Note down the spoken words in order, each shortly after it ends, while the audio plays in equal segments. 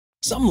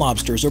Some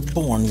lobsters are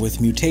born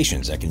with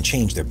mutations that can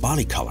change their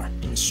body color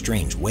in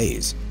strange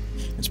ways.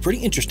 It's pretty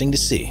interesting to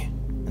see.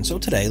 And so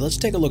today, let's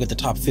take a look at the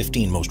top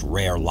 15 most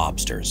rare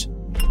lobsters.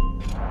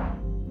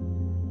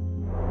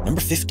 Number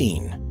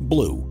 15.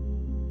 Blue.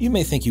 You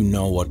may think you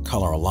know what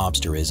color a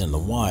lobster is in the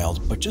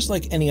wild, but just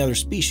like any other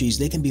species,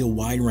 they can be a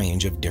wide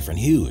range of different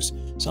hues,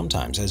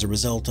 sometimes as a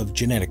result of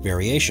genetic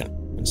variation,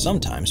 and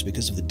sometimes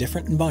because of the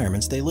different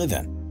environments they live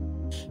in.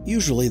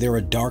 Usually they're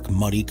a dark,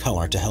 muddy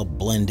color to help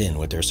blend in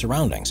with their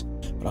surroundings,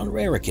 but on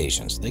rare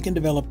occasions they can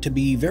develop to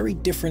be very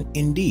different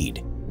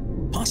indeed.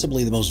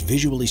 Possibly the most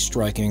visually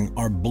striking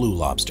are blue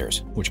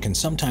lobsters, which can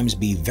sometimes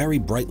be very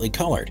brightly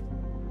colored.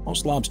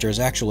 Most lobsters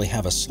actually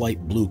have a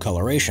slight blue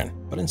coloration,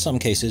 but in some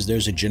cases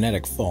there's a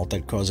genetic fault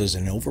that causes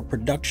an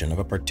overproduction of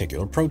a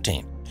particular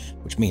protein,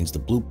 which means the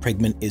blue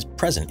pigment is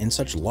present in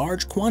such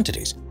large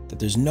quantities that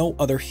there's no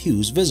other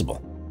hues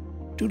visible.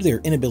 Due to their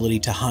inability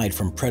to hide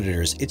from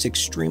predators, it's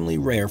extremely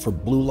rare for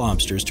blue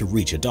lobsters to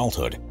reach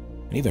adulthood,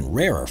 and even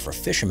rarer for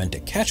fishermen to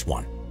catch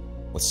one,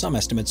 with some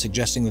estimates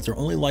suggesting that they're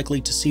only likely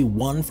to see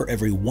one for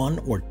every 1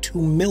 or 2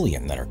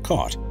 million that are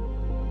caught.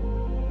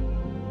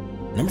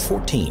 Number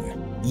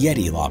 14.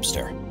 Yeti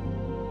lobster.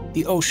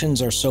 The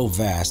oceans are so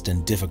vast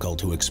and difficult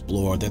to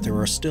explore that there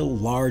are still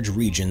large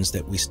regions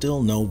that we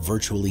still know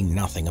virtually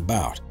nothing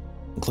about,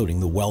 including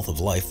the wealth of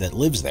life that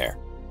lives there.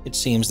 It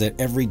seems that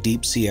every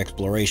deep-sea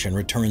exploration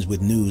returns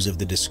with news of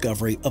the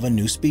discovery of a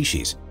new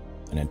species,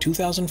 and in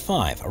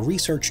 2005, a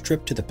research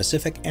trip to the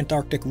Pacific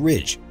Antarctic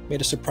Ridge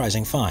made a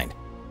surprising find,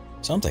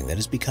 something that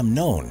has become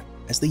known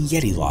as the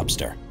Yeti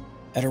lobster.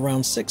 At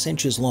around 6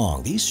 inches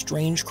long, these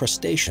strange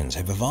crustaceans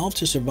have evolved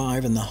to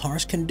survive in the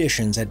harsh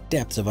conditions at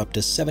depths of up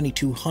to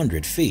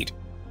 7,200 feet,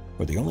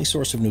 where the only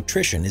source of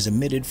nutrition is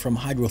emitted from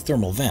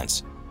hydrothermal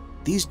vents.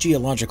 These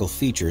geological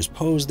features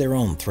pose their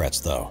own threats,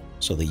 though,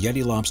 so the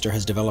Yeti lobster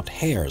has developed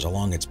hairs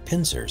along its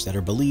pincers that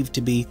are believed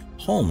to be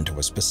home to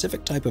a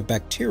specific type of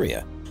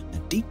bacteria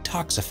that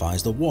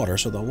detoxifies the water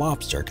so the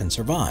lobster can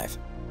survive.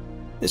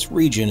 This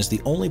region is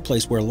the only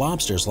place where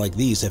lobsters like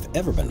these have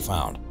ever been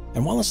found,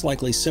 and while it's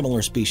likely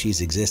similar species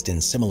exist in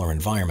similar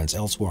environments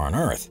elsewhere on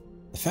Earth,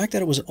 the fact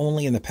that it was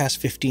only in the past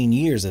 15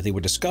 years that they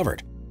were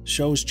discovered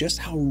shows just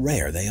how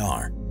rare they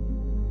are.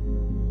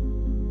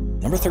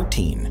 Number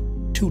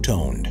 13.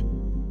 Two-toned.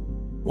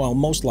 While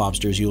most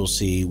lobsters you'll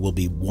see will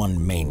be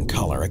one main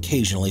color,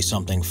 occasionally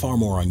something far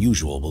more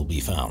unusual will be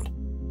found.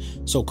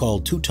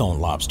 So-called two-tone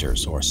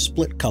lobsters, or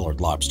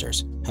split-colored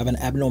lobsters, have an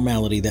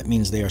abnormality that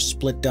means they are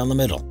split down the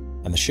middle,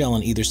 and the shell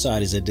on either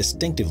side is a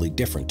distinctively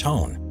different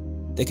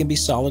tone. They can be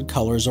solid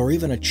colors or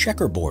even a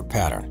checkerboard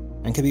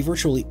pattern, and can be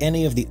virtually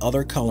any of the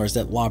other colors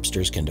that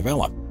lobsters can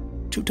develop.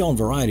 Two-tone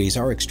varieties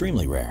are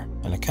extremely rare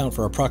and account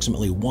for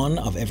approximately 1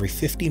 of every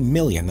 50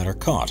 million that are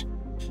caught,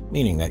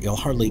 meaning that you'll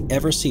hardly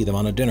ever see them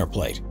on a dinner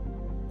plate.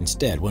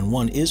 Instead, when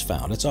one is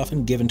found, it's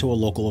often given to a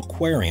local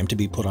aquarium to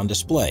be put on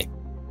display,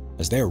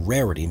 as their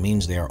rarity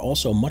means they are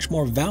also much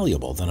more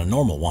valuable than a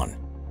normal one.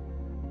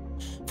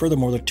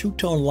 Furthermore, the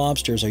two-tone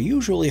lobsters are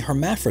usually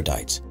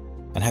hermaphrodites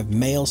and have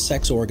male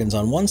sex organs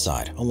on one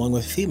side along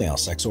with female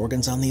sex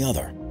organs on the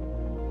other.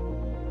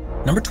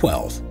 Number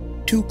 12.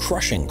 Two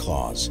crushing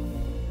claws.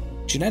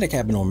 Genetic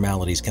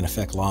abnormalities can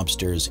affect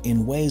lobsters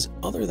in ways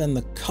other than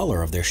the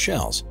color of their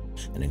shells,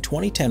 and in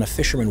 2010 a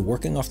fisherman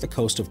working off the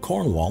coast of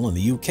Cornwall in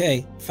the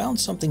UK found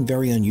something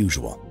very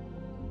unusual.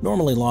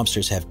 Normally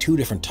lobsters have 2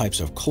 different types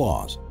of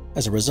claws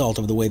as a result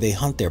of the way they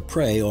hunt their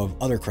prey or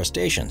other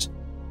crustaceans.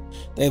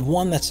 They have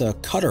one that's a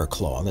cutter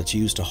claw that's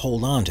used to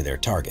hold on to their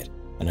target,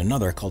 and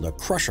another called a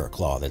crusher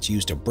claw that's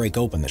used to break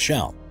open the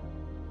shell.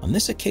 On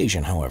this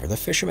occasion, however, the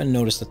fisherman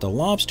noticed that the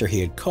lobster he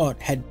had caught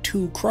had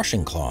 2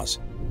 crushing claws.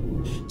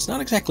 It's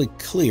not exactly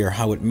clear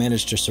how it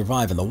managed to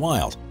survive in the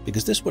wild,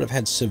 because this would have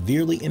had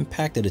severely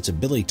impacted its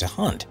ability to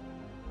hunt.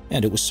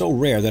 And it was so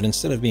rare that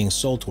instead of being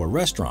sold to a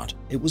restaurant,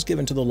 it was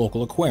given to the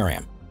local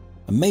aquarium.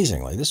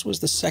 Amazingly, this was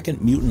the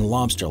second mutant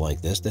lobster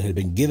like this that had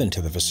been given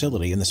to the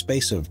facility in the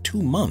space of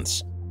 2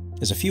 months,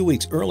 as a few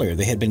weeks earlier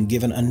they had been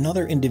given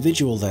another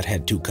individual that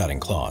had 2 cutting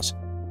claws.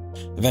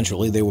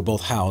 Eventually, they were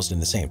both housed in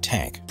the same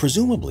tank,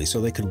 presumably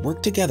so they could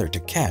work together to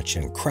catch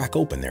and crack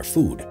open their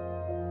food.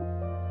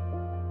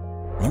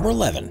 Number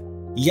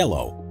 11.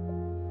 Yellow.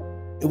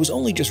 It was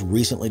only just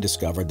recently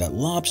discovered that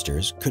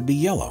lobsters could be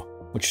yellow,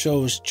 which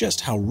shows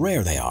just how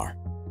rare they are.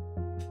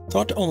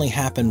 Thought to only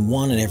happen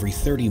 1 in every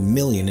 30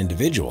 million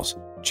individuals,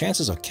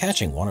 chances of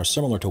catching one are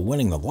similar to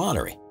winning the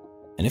lottery.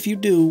 And if you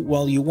do,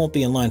 while you won't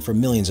be in line for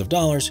millions of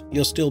dollars,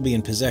 you'll still be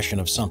in possession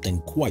of something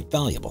quite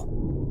valuable.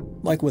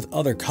 Like with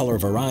other color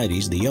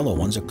varieties, the yellow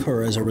ones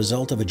occur as a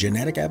result of a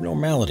genetic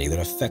abnormality that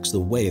affects the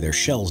way their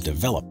shells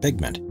develop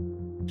pigment.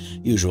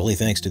 Usually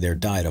thanks to their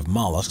diet of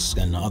mollusks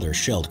and other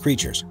shelled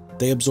creatures,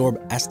 they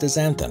absorb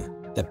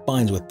astaxanthin that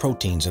binds with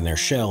proteins in their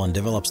shell and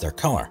develops their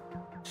color.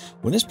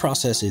 When this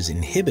process is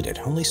inhibited,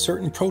 only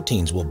certain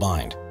proteins will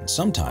bind, and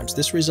sometimes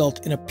this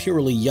results in a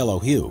purely yellow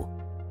hue.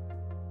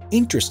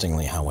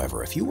 Interestingly,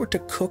 however, if you were to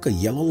cook a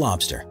yellow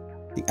lobster,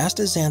 the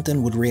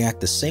astaxanthin would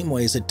react the same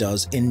way as it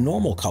does in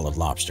normal colored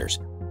lobsters,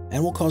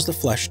 and will cause the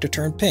flesh to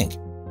turn pink.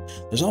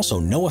 There's also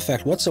no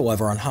effect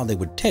whatsoever on how they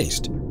would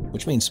taste,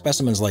 which means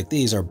specimens like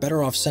these are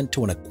better off sent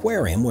to an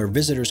aquarium where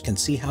visitors can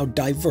see how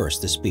diverse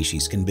the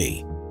species can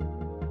be.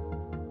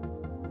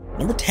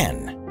 Number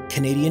 10.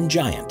 Canadian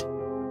Giant.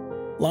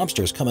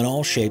 Lobsters come in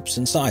all shapes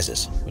and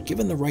sizes, but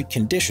given the right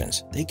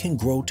conditions, they can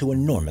grow to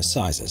enormous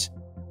sizes.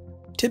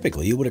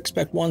 Typically, you would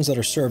expect ones that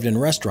are served in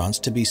restaurants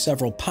to be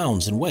several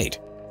pounds in weight,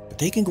 but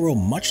they can grow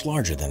much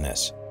larger than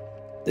this.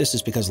 This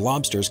is because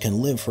lobsters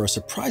can live for a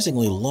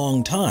surprisingly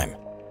long time,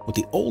 with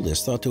the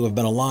oldest thought to have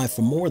been alive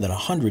for more than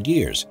 100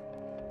 years.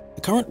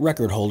 The current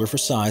record holder for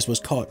size was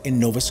caught in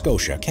Nova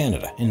Scotia,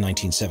 Canada in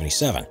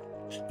 1977,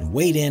 and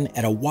weighed in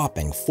at a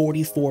whopping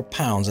 44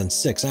 pounds and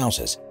 6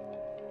 ounces.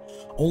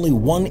 Only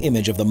one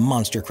image of the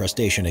monster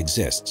crustacean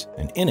exists,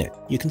 and in it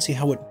you can see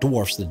how it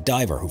dwarfs the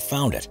diver who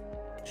found it.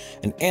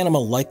 An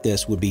animal like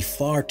this would be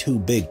far too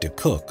big to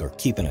cook or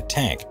keep in a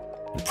tank,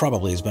 and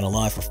probably has been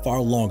alive for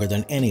far longer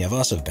than any of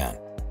us have been.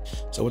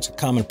 So it's a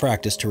common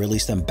practice to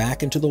release them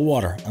back into the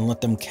water and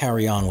let them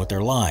carry on with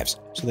their lives,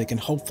 so they can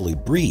hopefully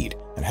breed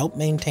and help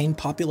maintain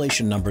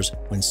population numbers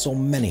when so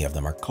many of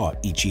them are caught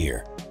each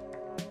year.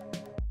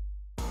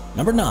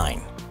 Number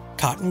 9.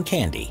 Cotton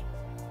Candy.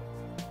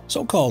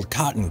 So-called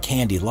cotton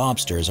candy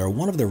lobsters are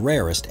one of the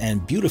rarest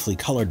and beautifully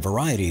colored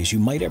varieties you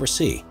might ever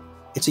see.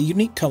 It's a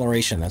unique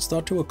coloration that's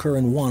thought to occur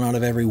in 1 out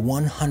of every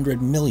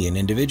 100 million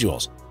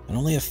individuals, and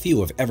only a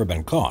few have ever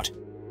been caught.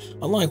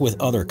 Unlike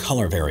with other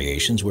color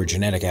variations where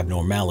genetic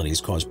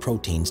abnormalities cause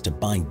proteins to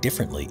bind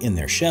differently in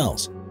their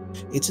shells,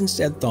 it's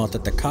instead thought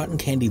that the cotton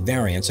candy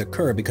variants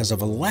occur because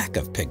of a lack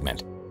of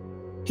pigment.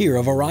 Here,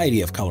 a variety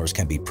of colors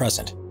can be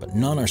present, but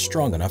none are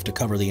strong enough to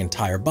cover the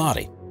entire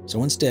body,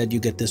 so instead you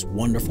get this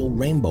wonderful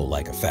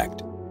rainbow-like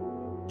effect.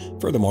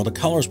 Furthermore, the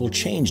colors will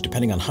change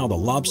depending on how the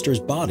lobster's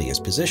body is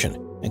positioned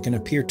and can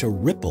appear to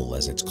ripple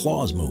as its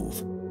claws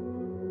move.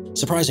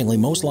 Surprisingly,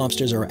 most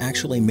lobsters are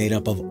actually made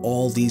up of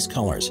all these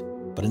colors,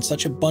 but in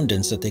such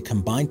abundance that they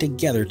combine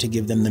together to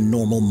give them the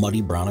normal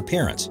muddy brown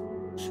appearance.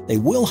 They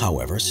will,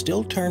 however,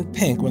 still turn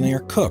pink when they are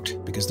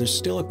cooked because there's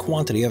still a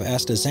quantity of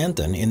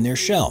astaxanthin in their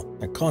shell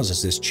that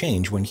causes this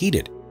change when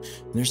heated.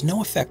 And there's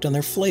no effect on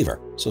their flavor,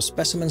 so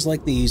specimens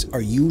like these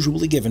are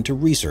usually given to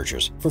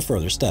researchers for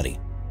further study.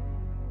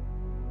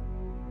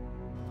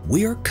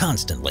 We are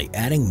constantly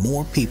adding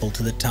more people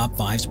to the Top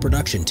 5's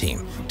production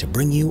team to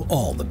bring you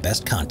all the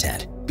best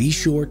content. Be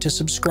sure to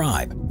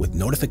subscribe with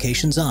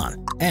notifications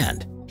on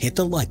and hit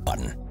the like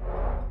button.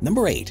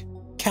 Number 8.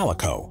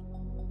 Calico.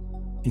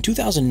 In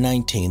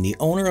 2019, the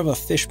owner of a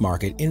fish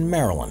market in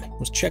Maryland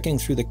was checking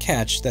through the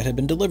catch that had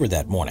been delivered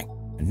that morning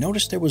and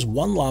noticed there was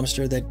one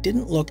lobster that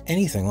didn't look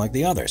anything like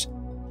the others.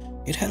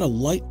 It had a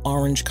light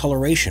orange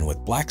coloration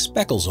with black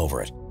speckles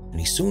over it, and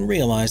he soon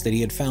realized that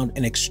he had found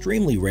an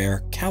extremely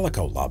rare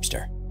calico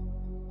lobster.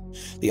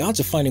 The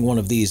odds of finding one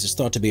of these is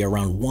thought to be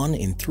around 1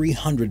 in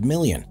 300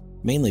 million,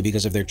 mainly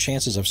because of their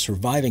chances of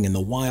surviving in the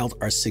wild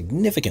are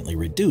significantly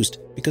reduced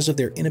because of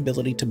their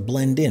inability to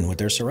blend in with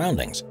their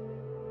surroundings.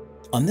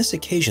 On this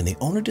occasion, the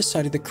owner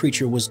decided the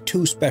creature was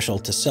too special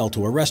to sell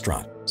to a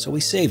restaurant, so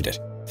he saved it,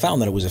 found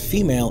that it was a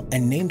female,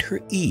 and named her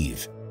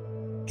Eve.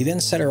 He then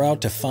set her out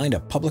to find a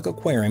public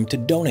aquarium to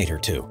donate her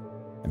to,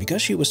 and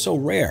because she was so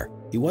rare,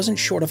 he wasn't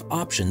short of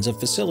options of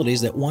facilities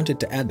that wanted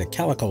to add the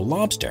calico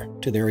lobster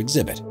to their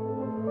exhibit.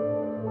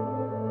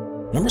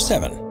 Number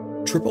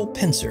 7. Triple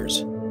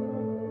Pincers.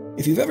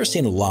 If you've ever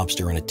seen a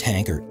lobster in a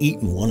tank or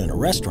eaten one in a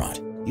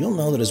restaurant, you'll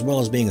know that as well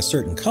as being a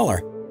certain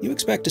color, you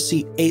expect to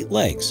see 8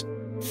 legs,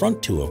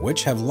 front 2 of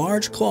which have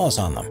large claws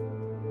on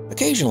them.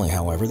 Occasionally,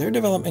 however, their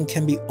development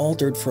can be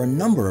altered for a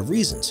number of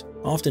reasons,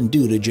 often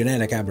due to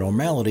genetic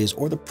abnormalities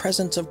or the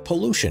presence of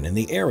pollution in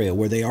the area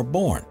where they are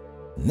born.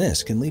 And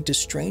this can lead to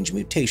strange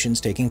mutations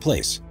taking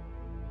place.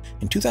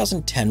 In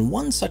 2010,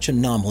 one such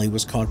anomaly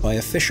was caught by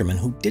a fisherman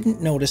who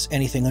didn't notice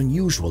anything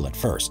unusual at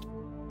first,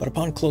 but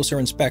upon closer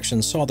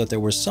inspection saw that there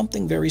was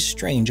something very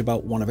strange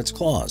about one of its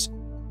claws.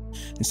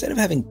 Instead of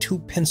having 2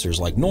 pincers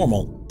like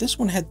normal, this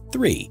one had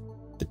 3,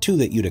 the 2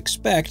 that you'd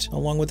expect,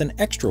 along with an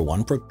extra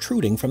one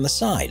protruding from the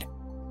side.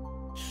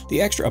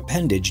 The extra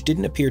appendage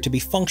didn't appear to be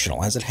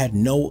functional as it had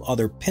no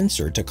other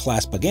pincer to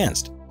clasp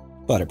against,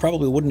 but it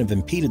probably wouldn't have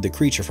impeded the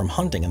creature from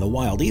hunting in the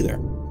wild either.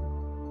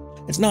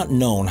 It's not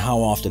known how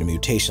often a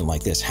mutation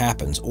like this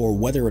happens or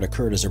whether it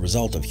occurred as a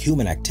result of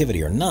human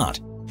activity or not,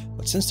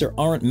 but since there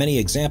aren't many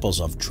examples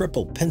of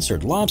triple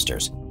pincered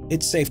lobsters,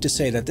 it's safe to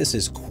say that this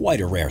is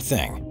quite a rare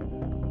thing.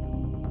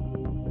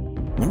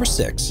 Number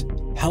 6.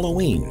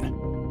 Halloween.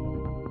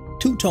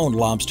 Two-toned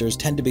lobsters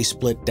tend to be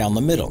split down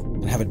the middle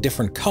and have a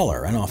different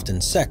color and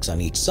often sex on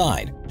each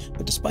side,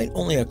 but despite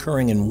only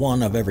occurring in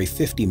 1 of every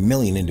 50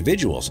 million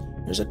individuals,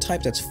 there's a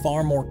type that's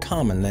far more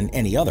common than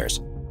any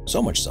others,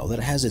 so much so that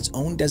it has its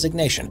own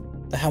designation,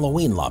 the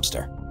Halloween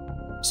lobster.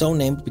 So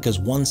named because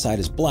one side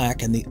is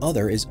black and the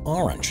other is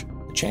orange.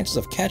 The chances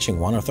of catching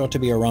one are thought to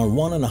be around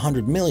 1 in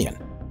 100 million,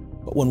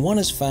 but when one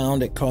is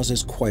found, it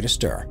causes quite a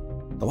stir.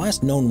 The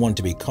last known one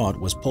to be caught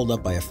was pulled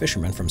up by a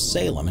fisherman from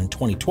Salem in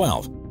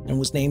 2012, and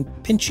was named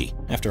Pinchy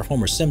after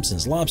Homer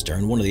Simpson's lobster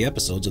in one of the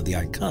episodes of the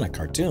iconic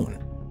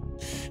cartoon.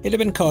 It had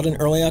been caught in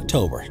early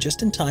October,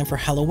 just in time for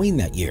Halloween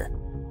that year,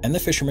 and the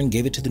fisherman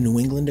gave it to the New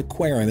England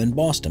Aquarium in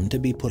Boston to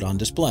be put on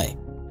display.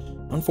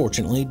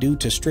 Unfortunately, due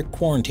to strict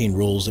quarantine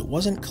rules, it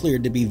wasn't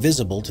cleared to be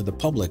visible to the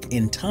public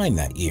in time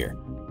that year.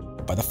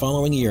 But by the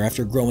following year,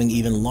 after growing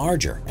even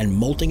larger and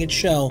molting its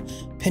shell,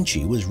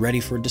 Pinchy was ready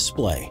for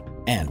display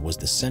and was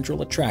the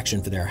central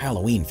attraction for their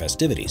Halloween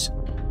festivities.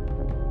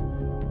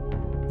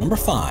 Number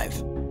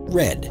 5.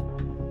 Red.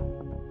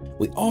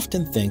 We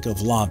often think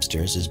of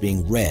lobsters as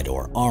being red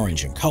or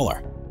orange in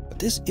color, but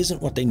this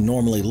isn't what they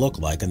normally look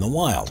like in the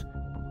wild,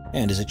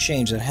 and is a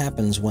change that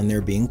happens when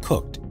they're being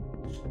cooked.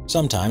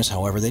 Sometimes,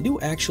 however, they do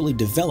actually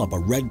develop a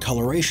red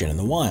coloration in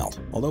the wild,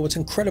 although it's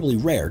incredibly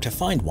rare to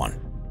find one.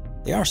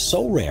 They are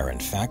so rare, in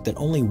fact, that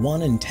only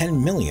 1 in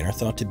 10 million are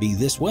thought to be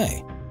this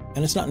way,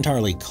 and it's not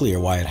entirely clear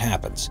why it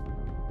happens.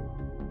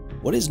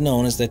 What is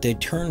known is that they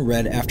turn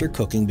red after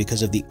cooking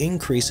because of the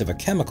increase of a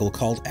chemical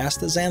called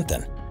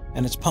astaxanthin,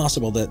 and it's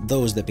possible that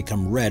those that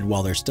become red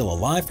while they're still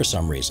alive for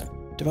some reason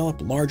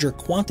develop larger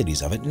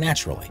quantities of it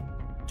naturally.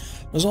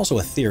 There's also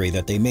a theory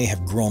that they may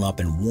have grown up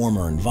in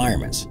warmer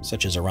environments,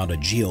 such as around a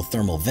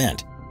geothermal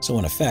vent, so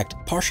in effect,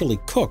 partially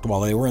cooked while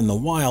they were in the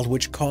wild,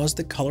 which caused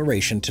the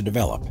coloration to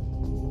develop.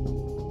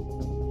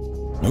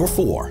 Number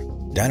 4.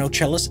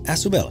 Dinocellus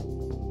asubel.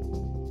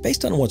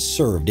 Based on what's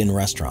served in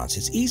restaurants,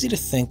 it's easy to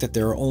think that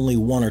there are only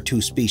 1 or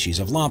 2 species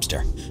of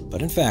lobster,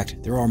 but in fact,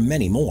 there are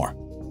many more.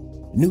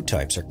 New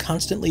types are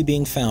constantly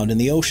being found in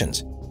the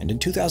oceans, and in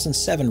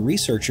 2007,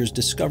 researchers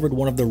discovered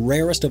one of the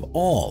rarest of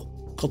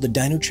all, called the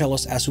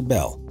Dinocellus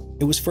asubel.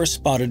 It was first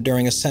spotted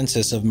during a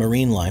census of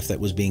marine life that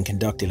was being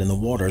conducted in the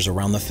waters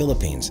around the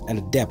Philippines at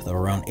a depth of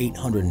around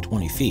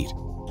 820 feet.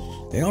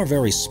 They are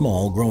very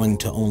small, growing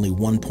to only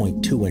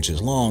 1.2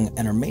 inches long,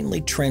 and are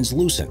mainly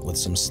translucent with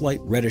some slight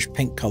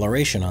reddish-pink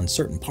coloration on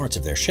certain parts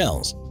of their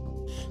shells.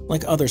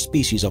 Like other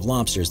species of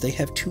lobsters, they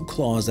have 2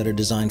 claws that are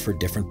designed for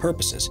different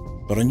purposes,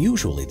 but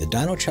unusually, the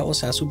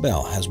Dinocellus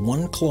asubel has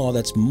 1 claw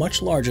that's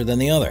much larger than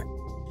the other.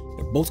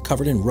 They're both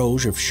covered in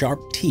rows of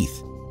sharp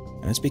teeth,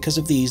 and it's because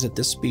of these that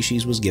this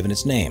species was given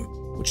its name,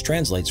 which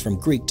translates from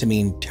Greek to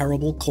mean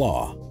terrible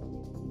claw.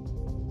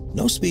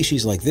 No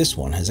species like this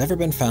one has ever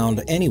been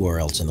found anywhere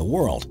else in the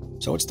world,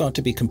 so it's thought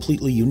to be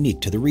completely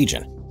unique to the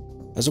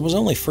region. As it was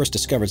only first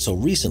discovered so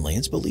recently,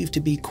 it's believed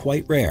to be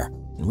quite rare,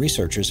 and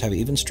researchers have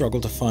even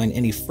struggled to find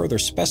any further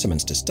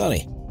specimens to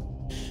study.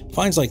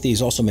 Finds like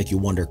these also make you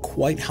wonder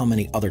quite how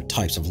many other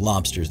types of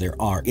lobsters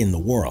there are in the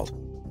world.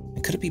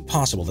 And could it be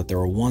possible that there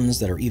are ones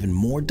that are even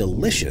more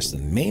delicious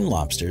than Maine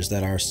lobsters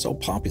that are so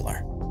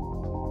popular?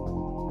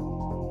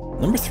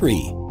 Number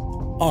 3.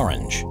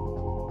 Orange.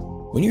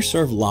 When you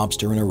serve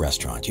lobster in a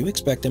restaurant, you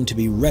expect them to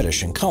be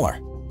reddish in color,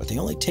 but they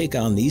only take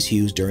on these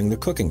hues during the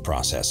cooking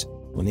process,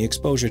 when the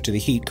exposure to the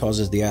heat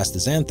causes the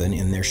astaxanthin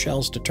in their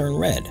shells to turn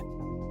red.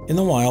 In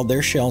the wild,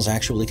 their shells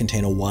actually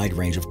contain a wide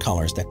range of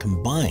colors that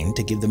combine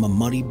to give them a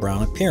muddy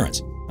brown appearance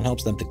and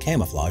helps them to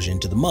camouflage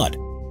into the mud.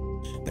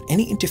 But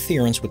any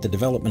interference with the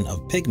development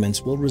of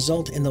pigments will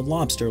result in the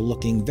lobster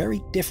looking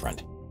very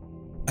different.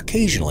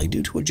 Occasionally,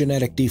 due to a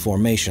genetic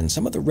deformation,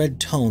 some of the red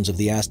tones of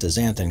the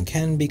astaxanthin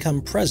can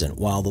become present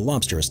while the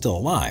lobster is still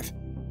alive,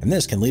 and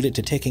this can lead it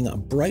to taking a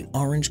bright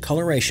orange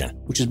coloration,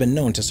 which has been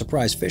known to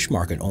surprise fish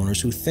market owners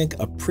who think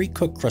a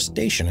pre-cooked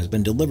crustacean has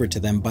been delivered to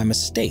them by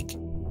mistake.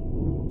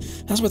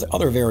 As with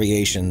other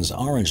variations,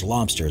 orange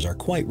lobsters are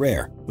quite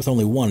rare, with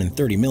only 1 in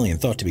 30 million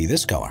thought to be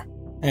this color.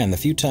 And the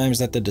few times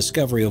that the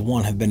discovery of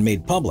one have been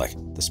made public,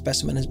 the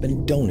specimen has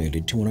been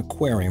donated to an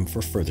aquarium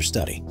for further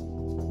study.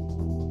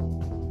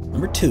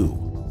 Number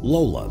 2.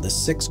 Lola, the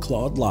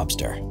 6-clawed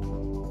lobster.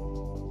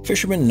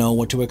 Fishermen know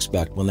what to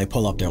expect when they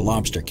pull up their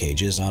lobster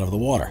cages out of the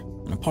water,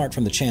 and apart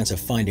from the chance of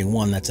finding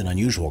one that's an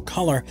unusual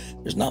color,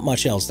 there's not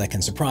much else that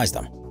can surprise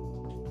them.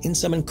 In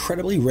some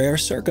incredibly rare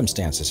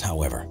circumstances,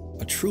 however,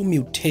 a true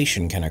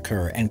mutation can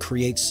occur and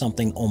create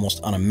something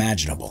almost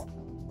unimaginable.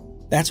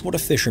 That's what a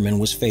fisherman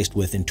was faced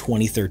with in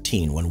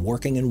 2013 when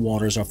working in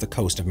waters off the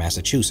coast of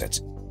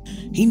Massachusetts.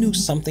 He knew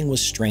something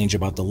was strange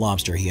about the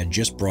lobster he had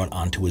just brought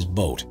onto his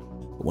boat.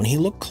 But when he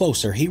looked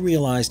closer, he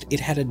realized it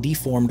had a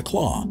deformed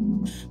claw.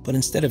 But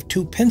instead of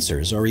 2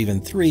 pincers or even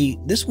 3,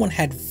 this one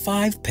had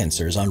 5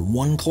 pincers on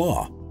 1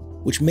 claw,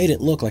 which made it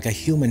look like a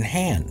human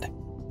hand.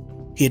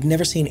 He had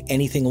never seen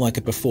anything like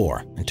it before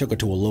and took it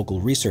to a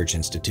local research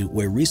institute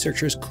where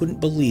researchers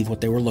couldn't believe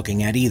what they were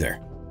looking at either.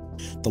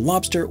 The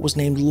lobster was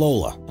named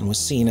Lola and was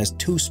seen as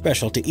too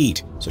special to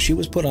eat, so she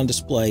was put on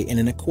display in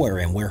an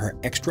aquarium where her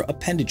extra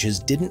appendages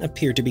didn't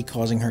appear to be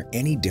causing her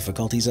any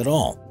difficulties at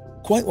all.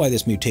 Quite why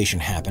this mutation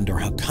happened or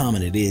how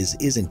common it is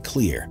isn't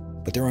clear,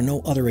 but there are no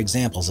other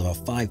examples of a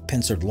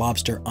 5-pincered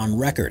lobster on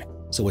record,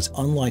 so it's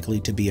unlikely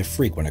to be a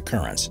frequent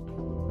occurrence.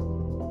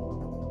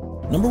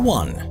 Number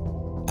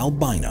 1.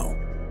 Albino.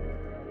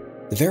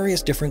 The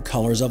various different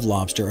colors of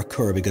lobster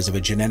occur because of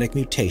a genetic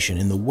mutation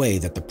in the way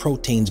that the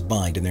proteins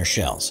bind in their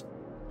shells.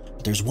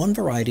 But there's one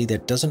variety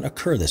that doesn't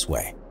occur this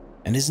way,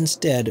 and is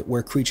instead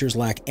where creatures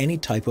lack any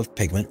type of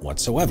pigment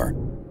whatsoever.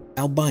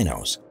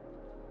 Albinos.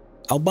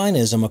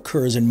 Albinism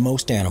occurs in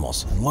most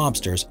animals, and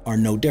lobsters are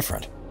no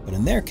different, but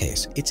in their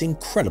case, it's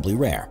incredibly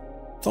rare,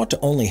 thought to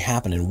only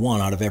happen in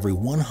 1 out of every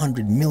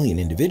 100 million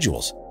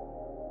individuals.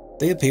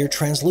 They appear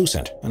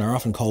translucent and are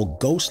often called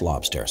ghost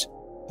lobsters,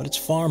 but it's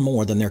far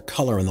more than their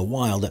color in the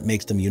wild that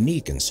makes them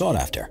unique and sought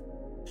after.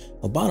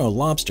 Albino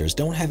lobsters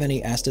don't have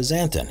any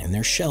astaxanthin in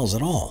their shells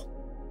at all,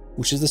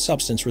 which is the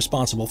substance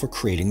responsible for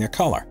creating their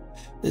color.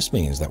 This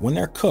means that when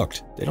they're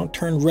cooked, they don't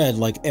turn red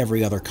like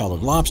every other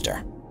colored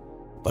lobster,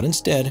 but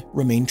instead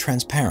remain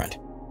transparent.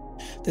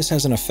 This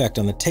has an effect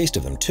on the taste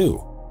of them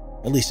too,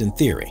 at least in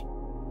theory,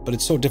 but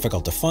it's so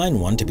difficult to find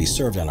one to be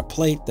served on a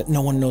plate that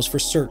no one knows for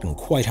certain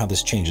quite how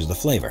this changes the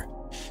flavor.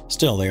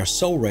 Still, they are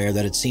so rare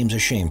that it seems a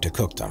shame to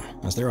cook them,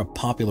 as they're a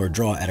popular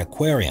draw at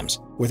aquariums,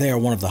 where they are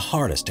one of the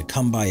hardest to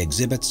come by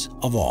exhibits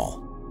of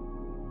all.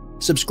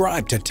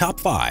 Subscribe to Top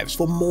 5s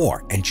for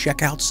more and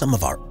check out some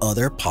of our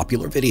other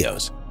popular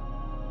videos.